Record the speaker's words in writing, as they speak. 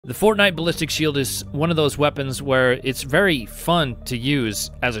The Fortnite Ballistic Shield is one of those weapons where it's very fun to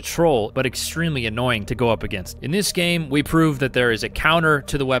use as a troll, but extremely annoying to go up against. In this game, we prove that there is a counter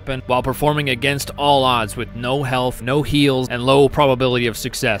to the weapon while performing against all odds with no health, no heals, and low probability of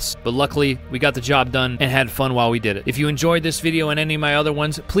success. But luckily, we got the job done and had fun while we did it. If you enjoyed this video and any of my other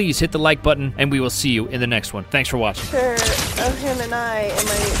ones, please hit the like button and we will see you in the next one. Thanks for watching. Sure, of him and I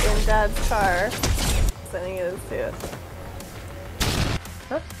in Dad's car. Sending you this too.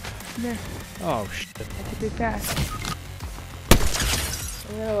 Huh? There. Oh, shit. I have to be fast.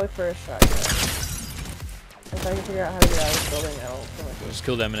 I'm gonna look for a shotgun. If I can figure out how to get out of this building, I don't feel like it. Just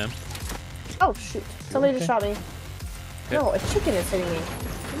killed Eminem. Oh, shoot. Somebody just shot me. Yep. No, a chicken is hitting me.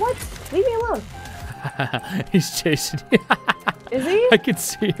 What? Leave me alone. He's chasing you. Is he? I can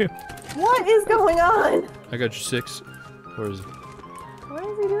see you. What is going on? I got you 6. Where is it? Why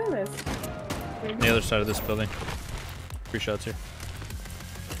is he doing this? On the other side of this building. 3 shots here.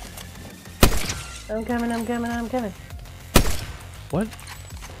 I'm coming. What?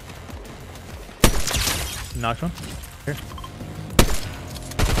 Knocked one? Here.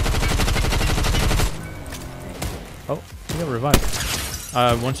 Oh, he got revived.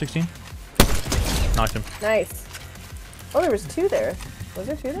 116. Knocked him. Nice. Oh, there was 2 there. Was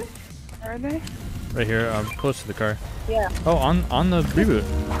there 2 there? Where are they? Right here, close to the car. Yeah. Oh, on the reboot.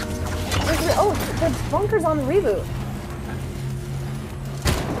 Oh, the bunker's on the reboot.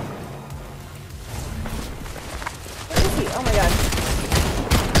 Where is he? Oh my god.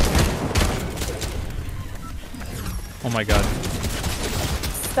 Oh my god.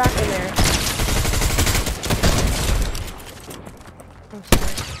 Stuck in there. Oh,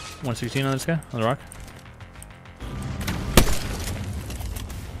 sorry. 116 on this guy, on the rock.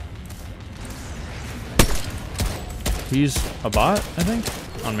 He's a bot, I think,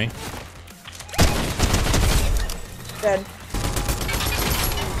 on me. Dead.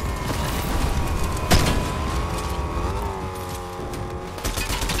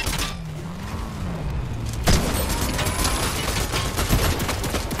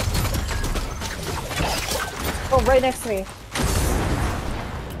 Oh, right next to me.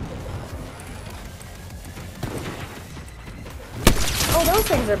 Oh, those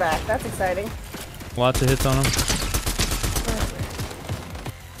things are back. That's exciting. Lots of hits on him.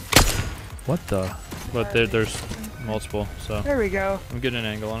 What the? But there's multiple, so There we go. I'm getting an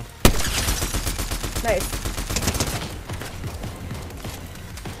angle on him. Nice.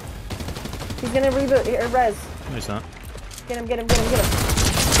 He's gonna reboot or res. No, he's not. Get him.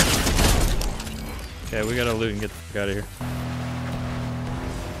 Okay, we gotta loot and get the fuck out of here.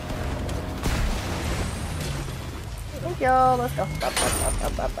 Thank y'all. Let's go.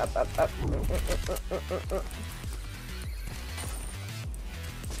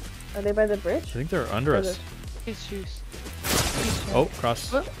 Are they by the I bridge? think they're under us. His shoes. Oh, cross.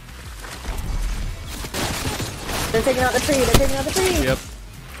 They're taking out the tree. Yep.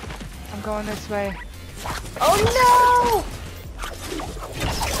 I'm going this way. Oh no!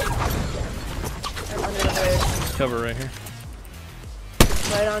 I'm under the bridge. Cover right here.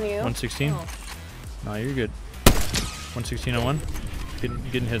 Right on you. 116. Oh. No, you're good. 116 on 1.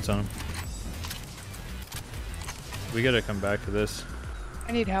 Getting hits on him. We gotta come back to this.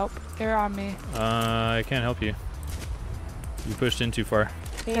 I need help. They're on me. I can't help you. You pushed in too far.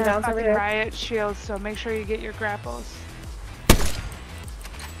 Can you They're bounce over fucking here? riot shields, so make sure you get your grapples.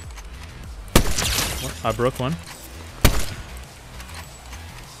 I broke one.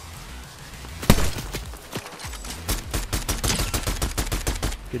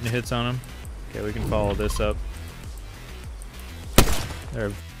 Getting hits on him. Okay, we can follow this up.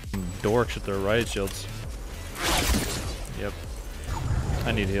 They're dorks with their riot shields. Yep.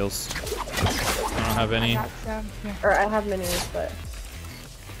 I need heals. I don't have any. Got some. Here. Or I have minis, but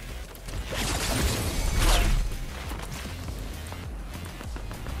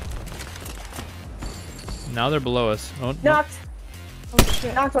Now they're below us. Oh, knocked. Oh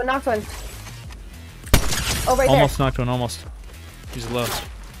shit. Knocked one. Oh, right almost knocked one, almost. He's low.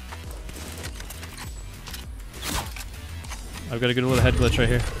 I've got a good little head glitch right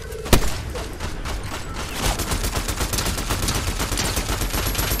here.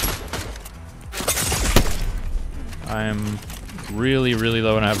 I am really, really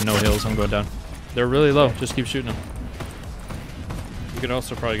low and I have no heals. I'm going down. They're really low. Just keep shooting them. You could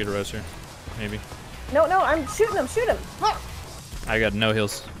also probably get a res here. Maybe. there. No, I'm shooting him. Shoot him. I got no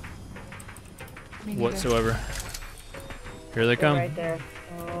heals Me neither. whatsoever. Here they come. Right there.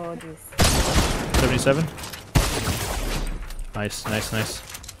 Oh, jeez. 77. Nice.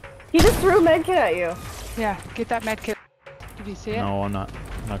 He just threw a med kit at you. Yeah, get that med kit. Did you see it? No, I'm not.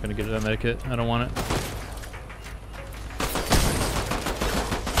 I'm not gonna get that medikit. I don't want it.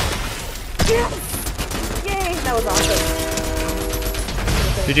 Yes! Yay! That was awesome.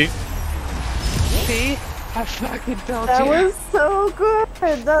 GG. See? I fucking told That you. was so good.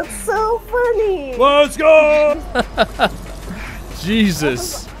 That's so funny. Let's go!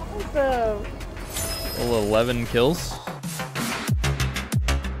 Jesus. Awesome. Well, 11 kills.